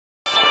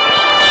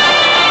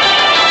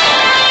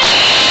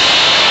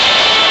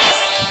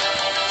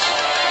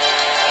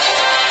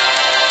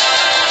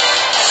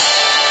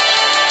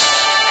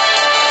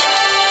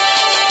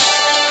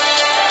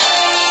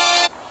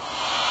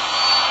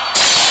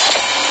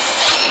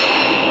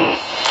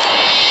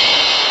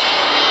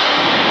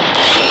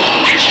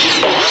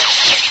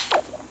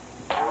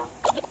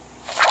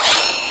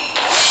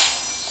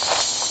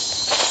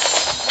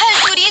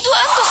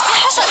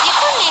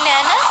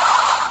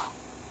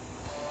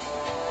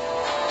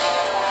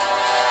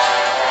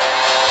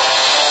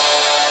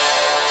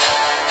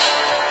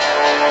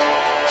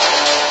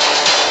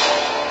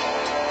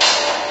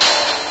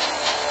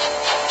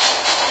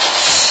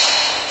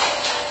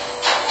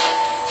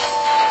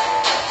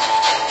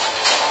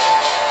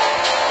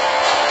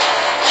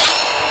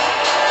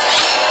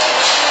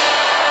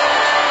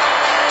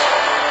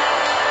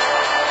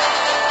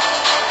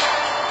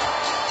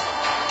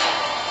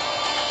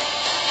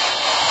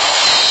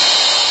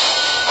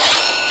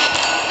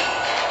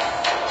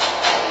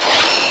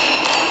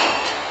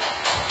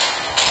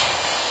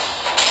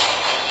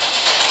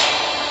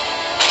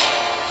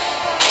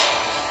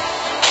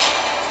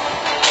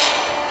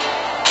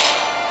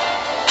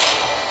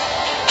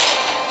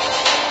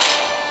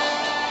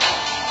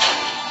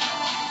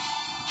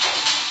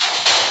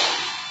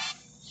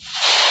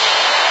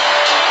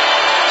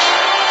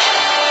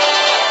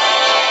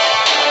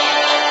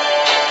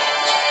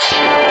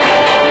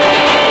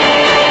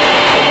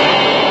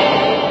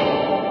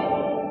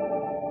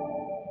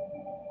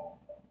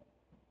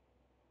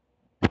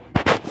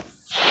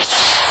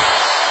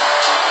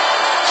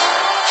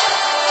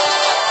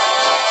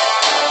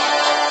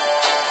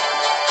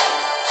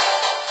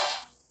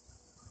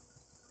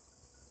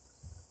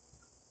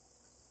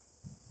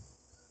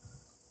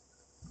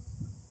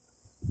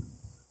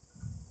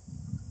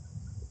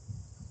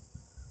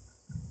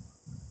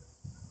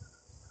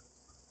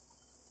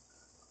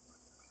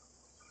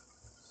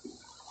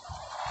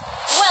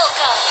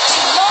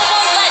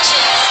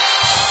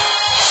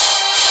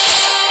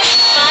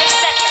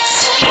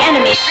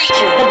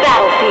The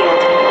battlefield.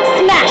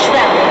 Smash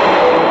them!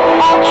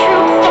 All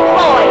troops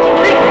deployed.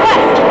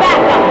 Request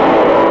backup!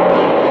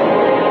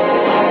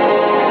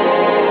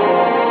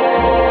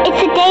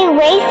 It's a day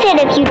wasted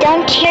if you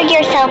don't cheer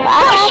yourself up.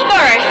 Push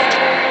first!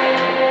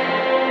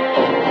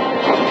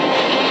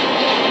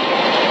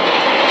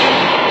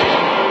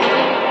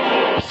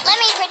 Let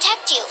me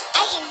protect you.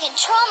 I can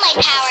control my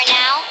power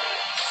now.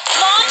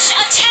 Launch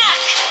attack!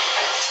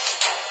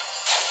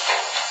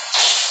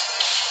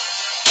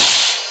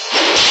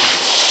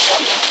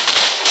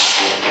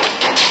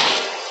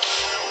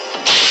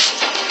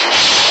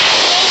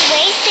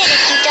 Wasted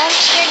if you don't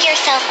cheer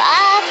yourself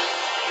up.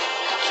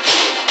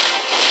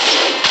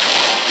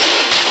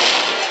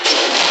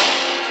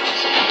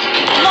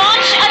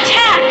 Launch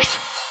attack!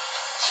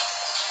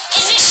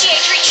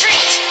 Initiate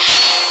retreat!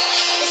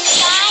 The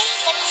sky,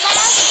 the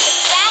clouds, the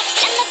grass,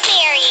 and the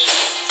berries.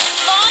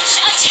 Launch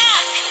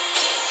attack!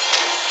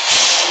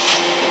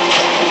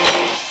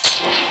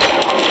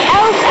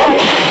 Elves are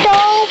so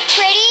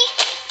pretty,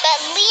 but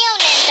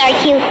leonins are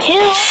cute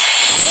too.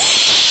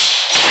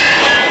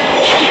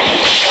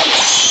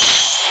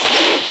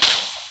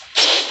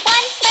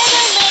 Once there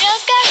was a little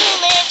girl who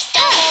lives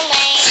down the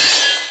lane.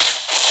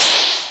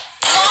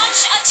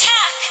 Launch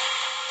attack!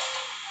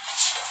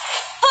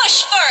 Push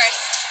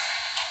first!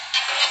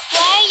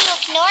 Why are you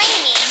ignoring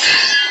me?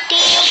 Do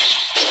you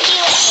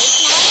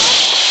hate Nana?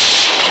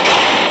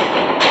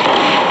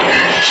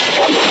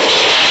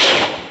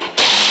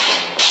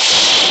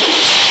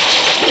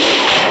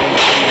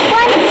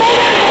 Once there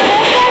was a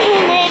little girl who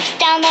lives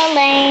down the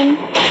lane.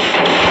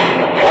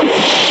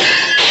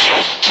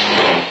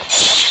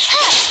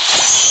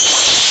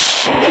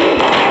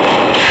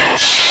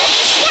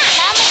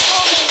 Mama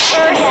told me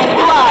First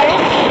blood!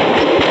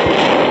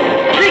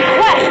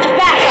 Request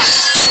backup!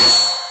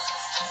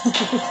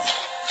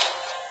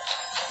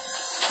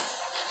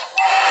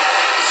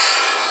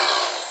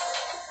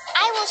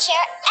 I will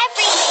share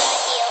everything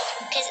with you,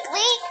 because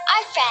we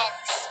are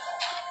friends.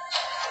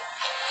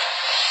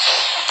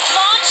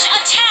 Launch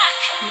attack!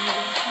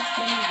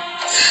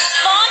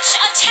 Launch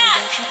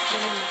attack!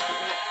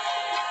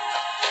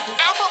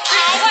 Apple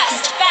pie is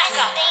Request the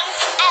backup! best things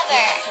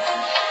ever.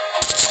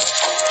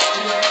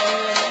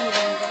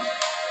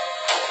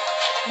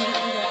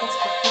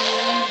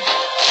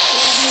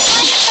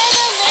 One for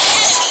the little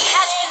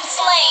Has been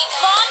slain!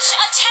 Launch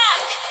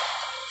attack!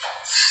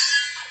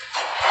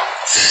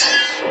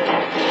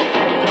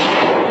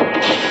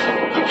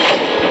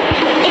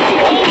 It's a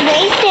day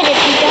wasted if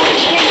you don't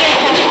cheer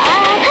yourself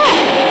up.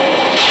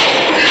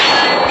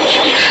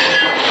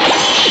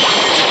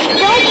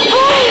 Don't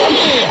bully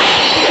me!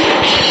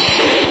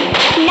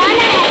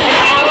 Nana has An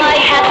ally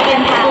has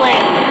been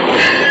slain.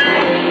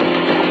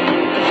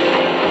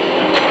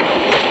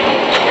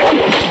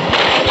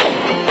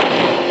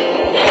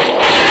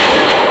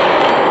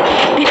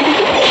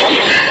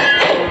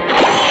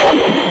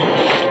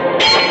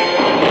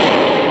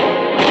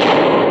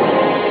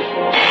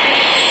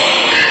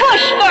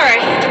 Push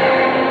first!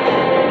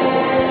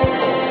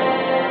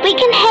 We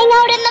can hang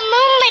out in the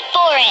moonlit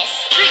forest.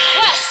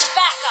 Request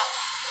backup!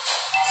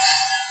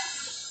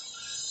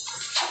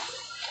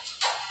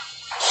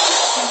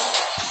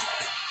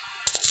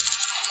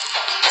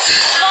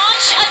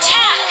 Launch Why are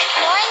attack! you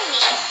ignoring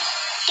me?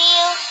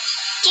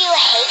 Do you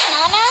hate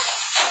Nana?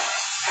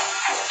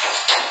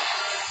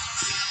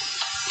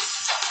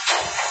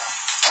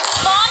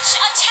 Launch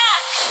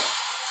attack!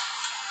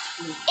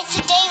 It's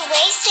a day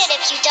wasted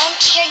if you don't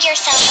cheer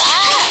yourself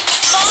up.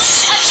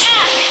 Launch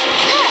attack!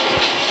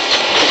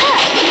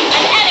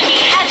 An enemy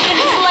has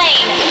been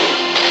slain!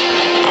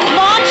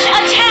 Launch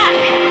attack!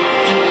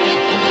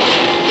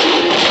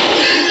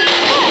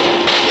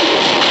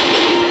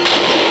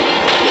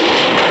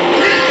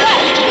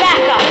 Request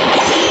backup!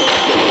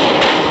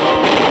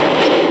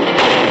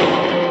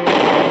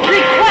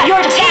 Request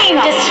Your team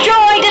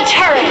destroyed a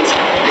turret!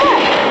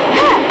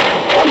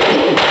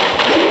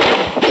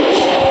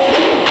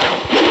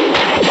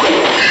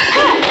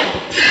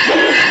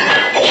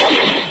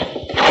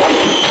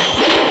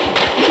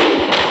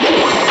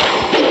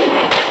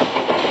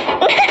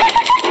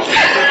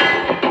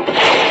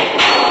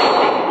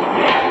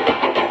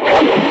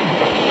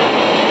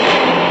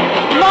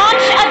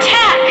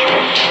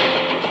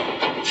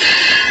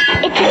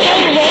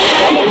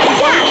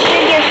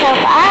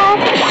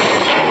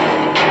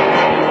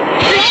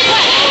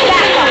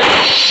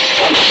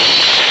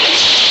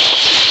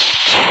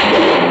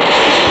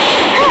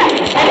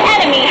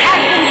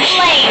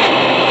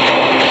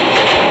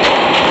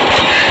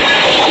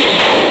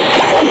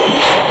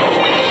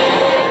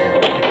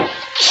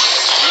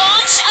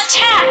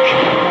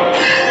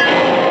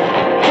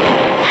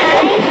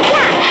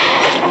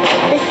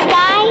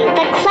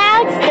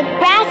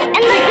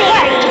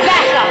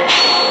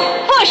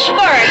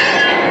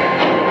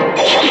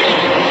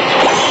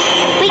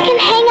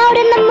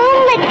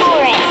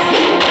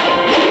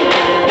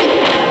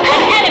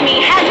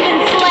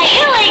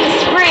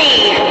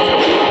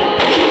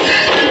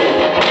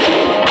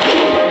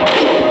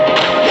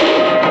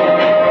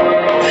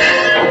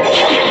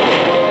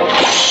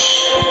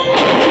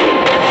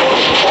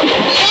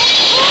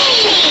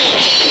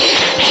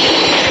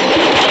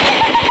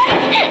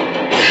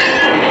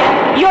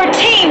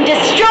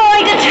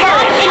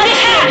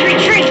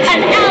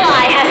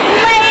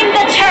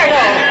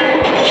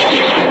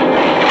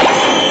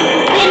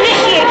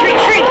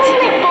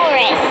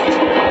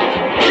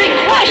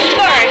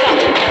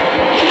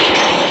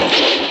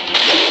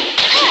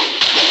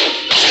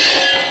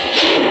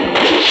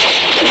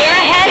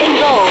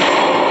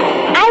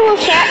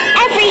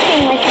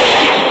 anything with you,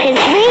 because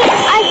we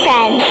are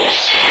friends.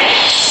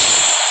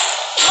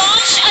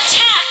 Launch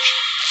attack!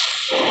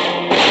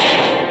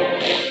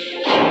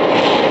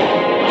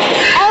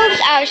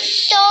 Elves are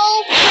so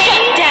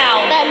pretty, Shut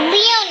down! but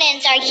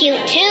leonins are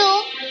cute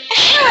too.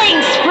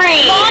 Killing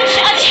spree! Launch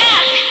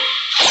attack!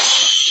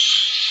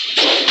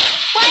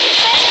 One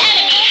foot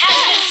enemy has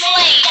been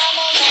slain.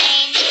 Double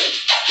lane.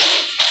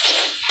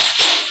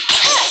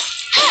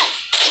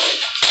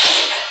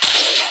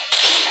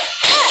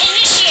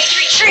 Initiate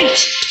retreat!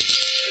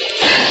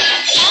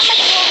 Mama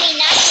told me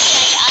not to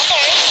judge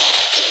others.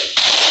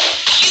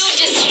 You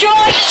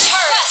destroyed the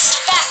turret!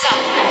 Backup!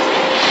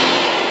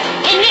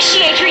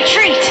 Initiate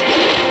retreat!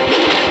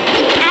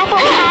 Apple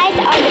pies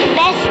are the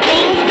best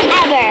things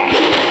ever.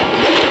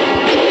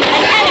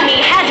 An enemy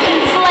has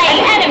been slain!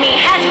 An enemy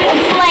has been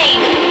slain!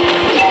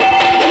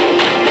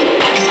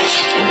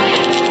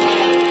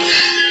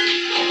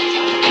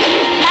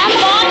 Mama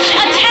Launch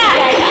attack!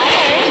 judge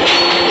others.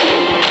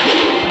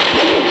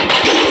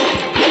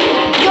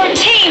 Your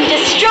team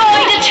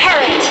destroyed a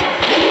turret!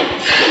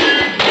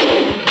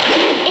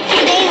 It's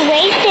a day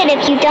wasted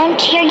if you don't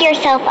cheer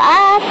yourself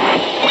up.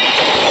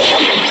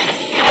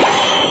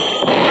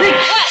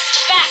 Request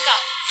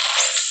backup!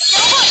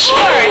 Push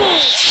word!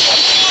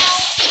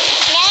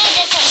 Nana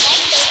doesn't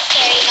like those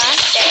scary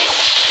monsters.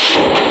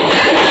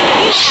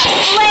 You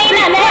have slain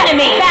an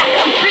enemy!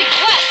 Backup!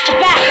 Request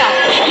backup!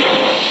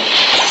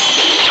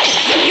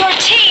 Your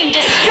team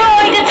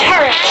destroyed a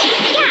turret!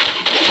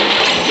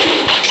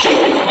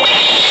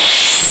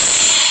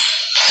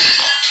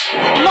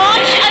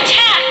 Launch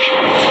attack!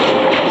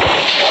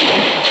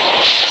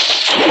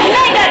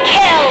 Mega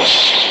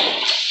kill!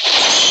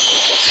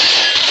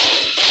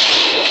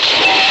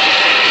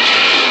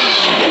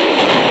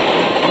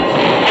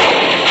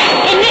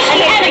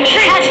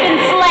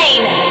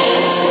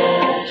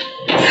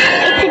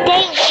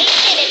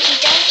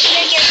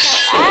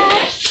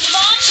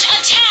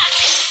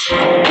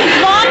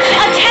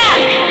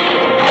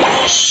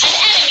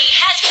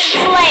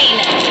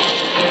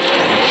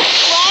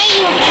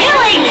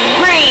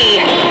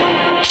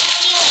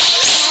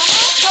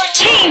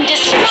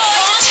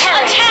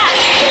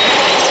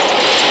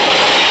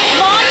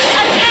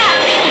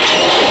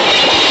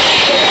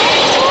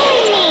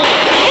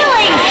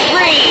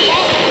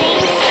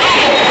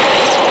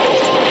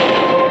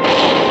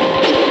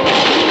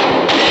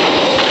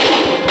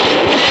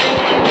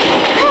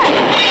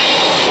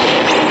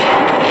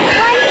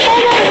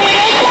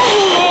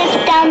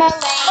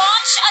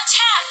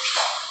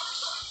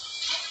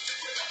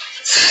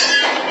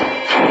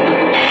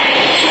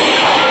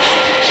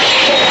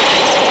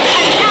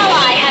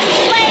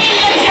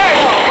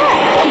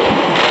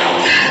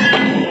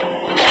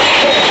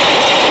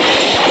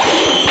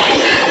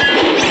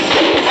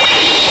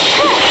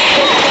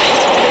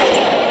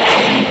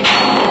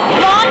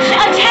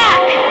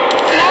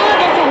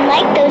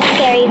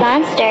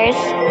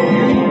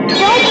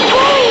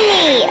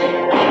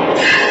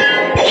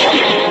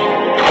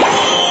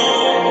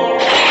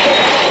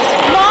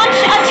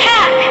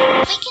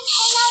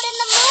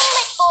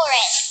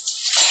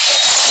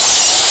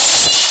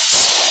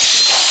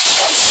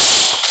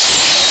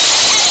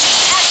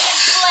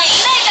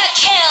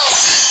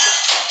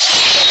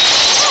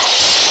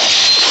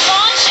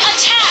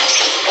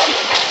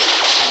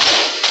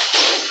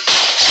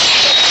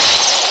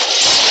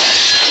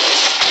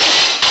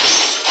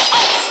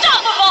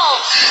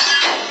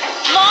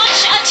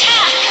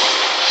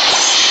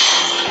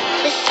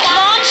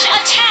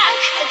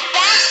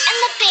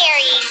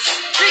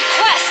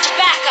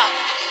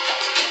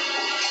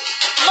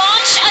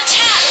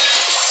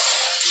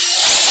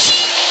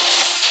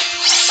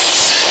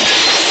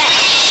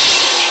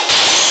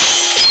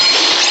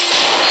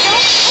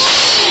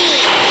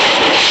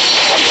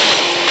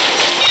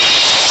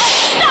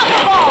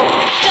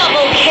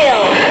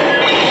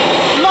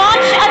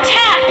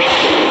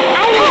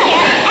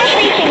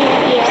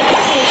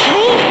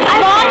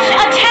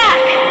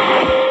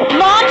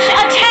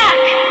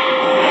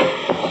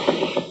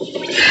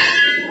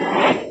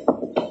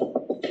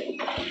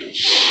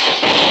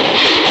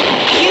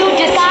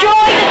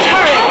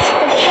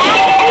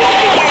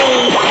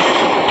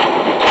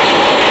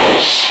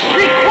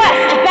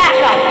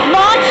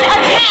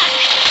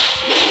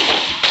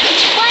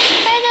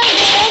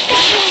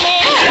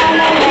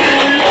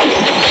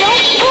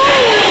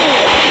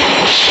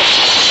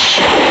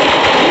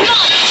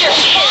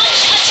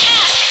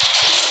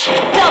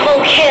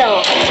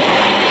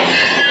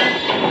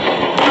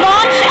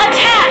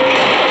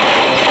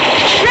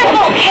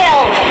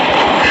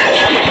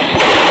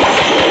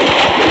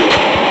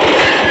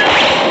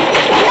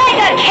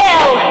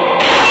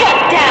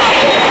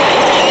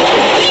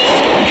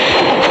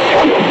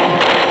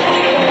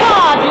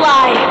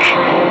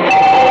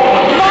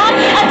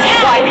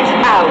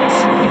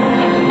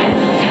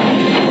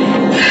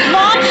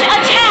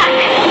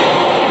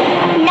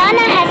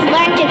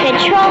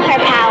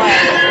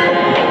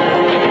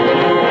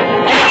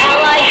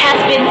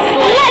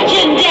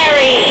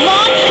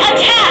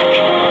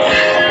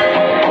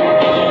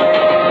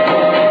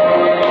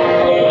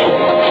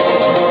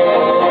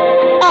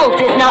 ult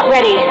is not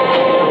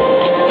ready.